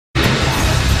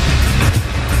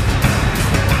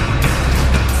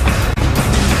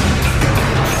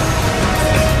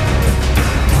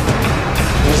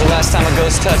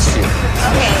touched you.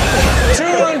 Okay.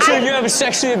 True or untrue, you have a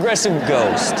sexually aggressive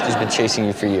ghost who's been chasing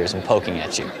you for years and poking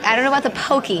at you. I don't know about the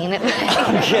poking,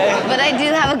 Okay. but I do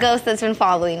have a ghost that's been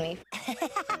following me.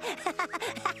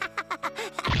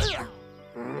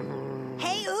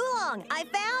 Hey, Oolong, I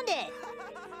found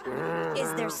it.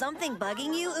 Is there something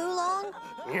bugging you, Oolong?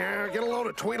 Yeah, get a load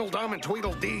of Tweedledum and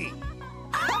Tweedledee.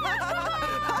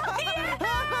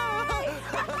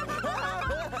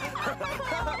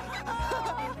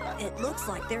 It looks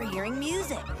like they're hearing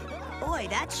music. Boy,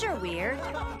 that's sure weird.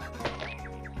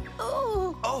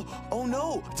 Ooh. Oh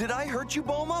no! Did I hurt you,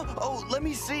 Bulma? Oh, let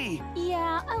me see.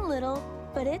 Yeah, a little,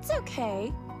 but it's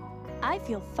okay. I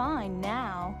feel fine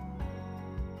now.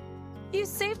 You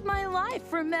saved my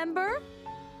life, remember?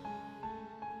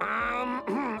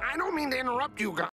 I don't mean to interrupt you guys.